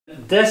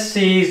This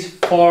is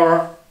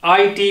for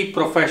IT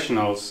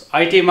professionals,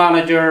 IT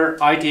manager,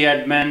 IT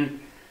admin.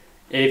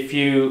 If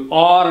you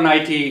are an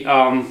IT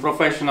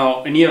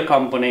professional in your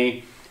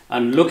company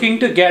and looking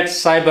to get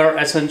Cyber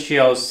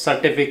Essentials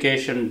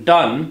certification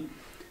done,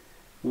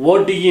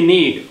 what do you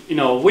need?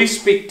 We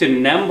speak to a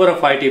number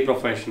of IT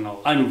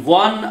professionals, and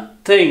one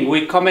thing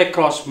we come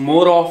across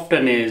more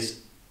often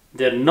is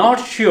they're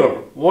not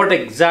sure what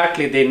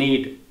exactly they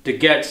need to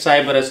get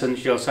Cyber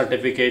Essentials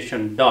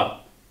certification done,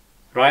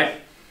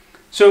 right?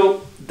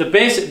 So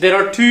there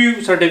are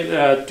two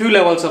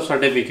levels of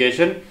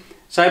certification: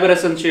 Cyber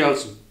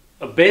Essentials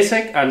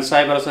Basic and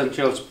Cyber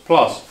Essentials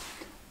Plus.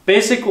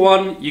 Basic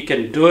one, you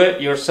can do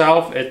it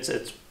yourself.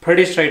 It's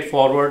pretty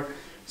straightforward.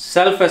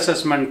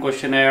 Self-assessment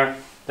questionnaire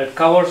that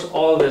covers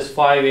all these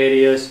 5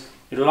 areas.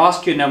 It will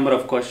ask you a number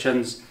of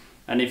questions,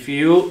 and if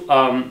you,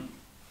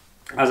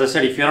 as I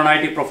said, if you're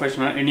an IT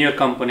professional in your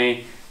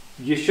company,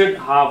 you should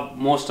have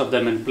most of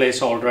them in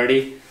place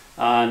already.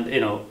 And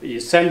you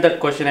send that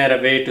questionnaire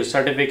away to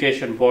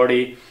certification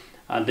body,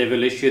 and they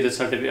will issue the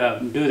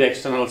certificate, do the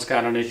external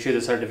scan and issue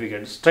the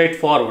certificate.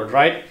 Straightforward,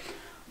 right?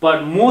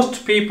 But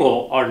most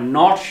people are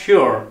not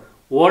sure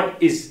what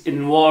is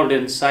involved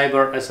in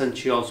Cyber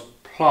Essentials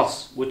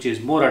Plus, which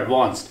is more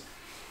advanced.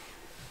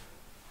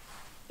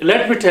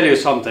 Let me tell you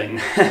something.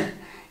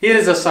 Here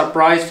is a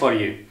surprise for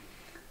you.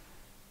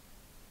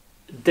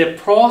 The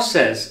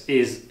process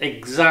is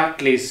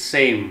exactly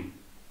same.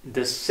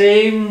 The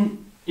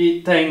same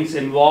things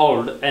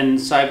involved in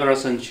Cyber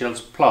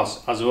Essentials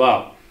Plus as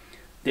well.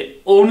 The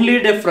only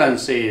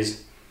difference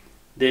is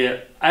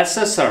the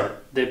assessor,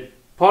 the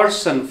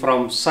person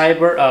from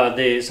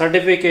the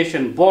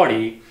certification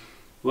body,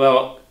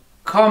 will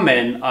come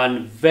in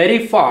and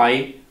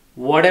verify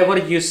whatever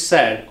you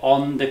said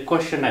on the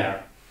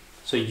questionnaire.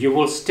 So you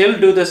will still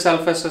do the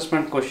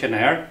self-assessment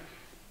questionnaire,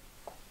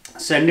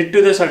 send it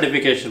to the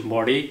certification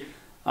body,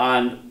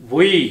 and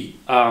we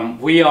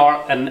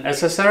are an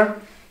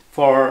assessor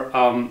for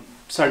the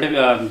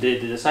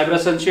Cyber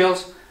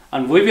Essentials,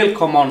 and we will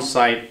come on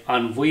site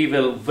and we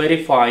will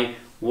verify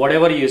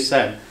whatever you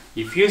said.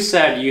 If you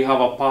said you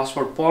have a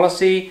password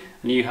policy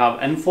and you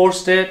have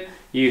enforced it,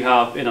 you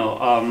have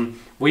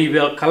we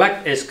will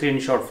collect a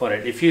screenshot for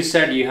it. If you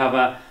said you have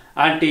a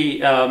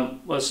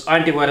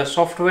antivirus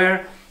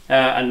software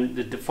and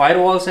the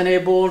firewalls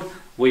enabled,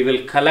 we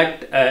will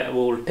collect we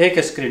will take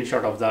a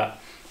screenshot of that.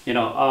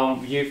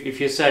 If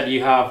you said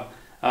you have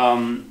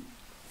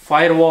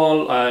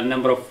firewall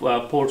number of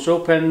ports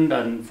opened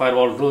and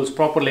firewall rules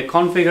properly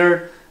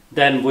configured,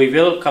 then we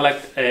will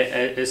collect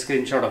a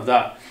screenshot of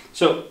that.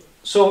 So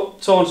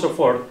on and so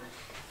forth.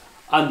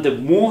 And the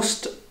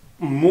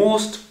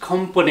most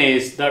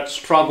companies that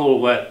struggle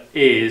with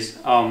is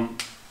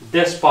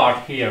this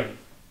part here,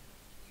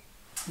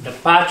 the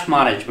patch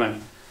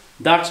management.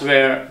 That's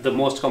where the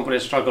most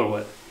companies struggle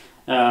with.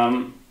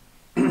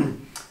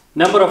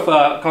 Number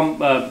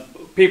of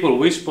people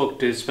we spoke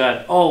to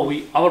said,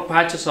 our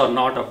patches are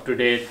not up to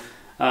date.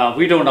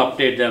 We don't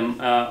update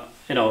them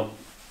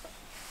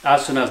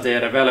as soon as they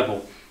are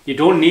available. You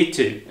don't need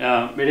to.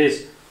 It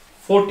is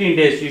 14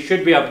 days. You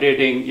should be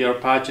updating your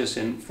patches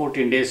in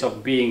 14 days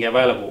of being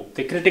available,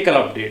 the critical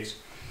updates.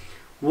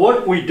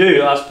 What we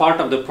do as part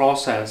of the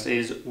process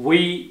is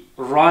we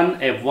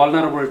run a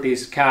vulnerability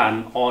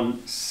scan on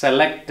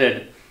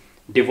selected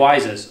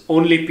devices,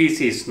 only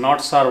PCs,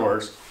 not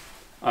servers,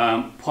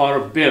 per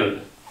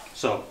build.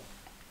 So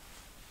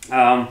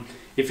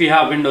if you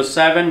have Windows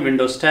 7,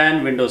 Windows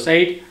 10, Windows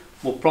 8,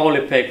 we'll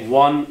probably pick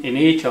one in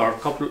each or a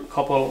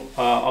couple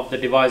of the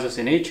devices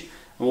in each.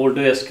 We'll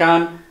do a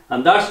scan,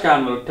 and that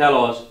scan will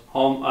tell us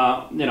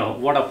how,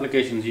 what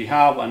applications you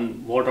have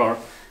and what are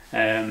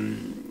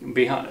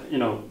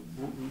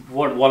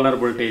what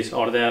vulnerabilities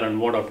are there and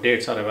what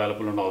updates are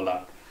available and all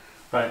that.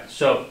 Right.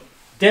 So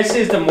this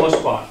is the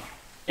most part.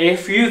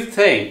 If you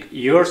think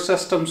your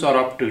systems are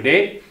up to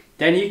date,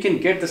 then you can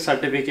get the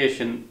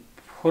certification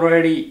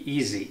pretty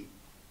easy,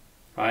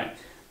 right?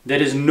 There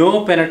is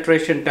no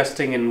penetration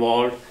testing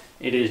involved.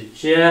 It is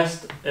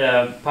just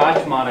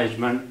patch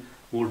management.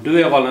 We'll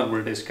do a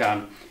vulnerability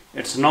scan.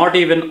 It's not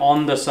even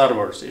on the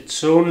servers.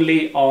 It's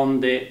only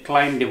on the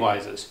client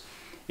devices.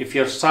 If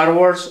your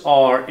servers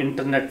are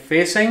internet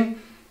facing,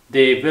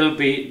 they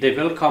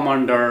will come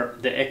under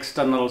the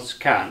external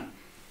scan.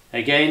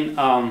 Again,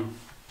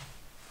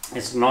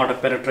 it's not a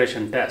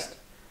penetration test.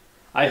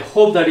 I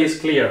hope that is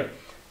clear.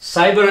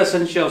 Cyber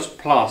Essentials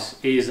Plus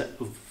is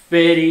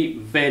very,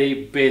 very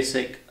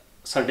basic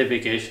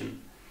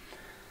certification,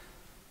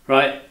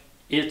 right?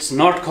 It's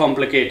not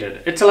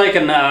complicated. It's like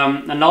an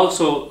and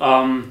also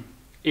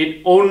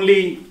it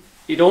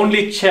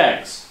only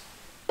checks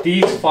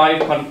these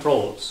 5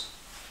 controls,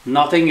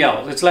 nothing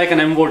else. It's like an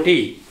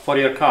MOT for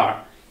your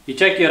car. You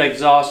check your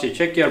exhaust, you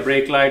check your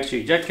brake lights,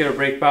 you check your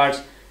brake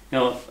pads,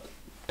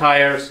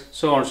 tires,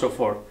 so on and so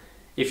forth.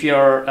 If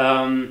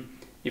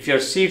your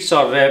seats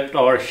are ripped,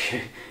 or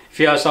if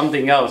you have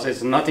something else,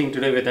 it's nothing to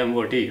do with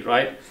MOT,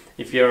 right?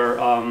 If your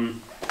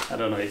I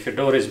don't know, if your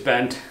door is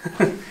bent,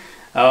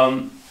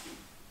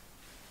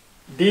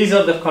 these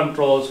are the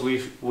controls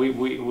we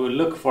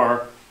look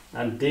for,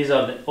 and these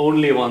are the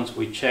only ones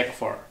we check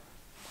for.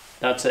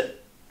 That's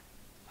it.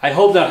 I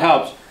hope that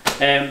helps.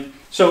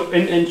 So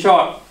in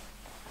short,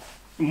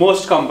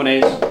 most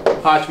companies,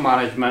 patch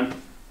management,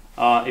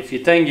 if you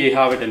think you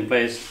have it in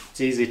place,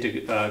 it's easy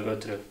to go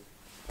through.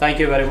 Thank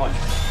you very much.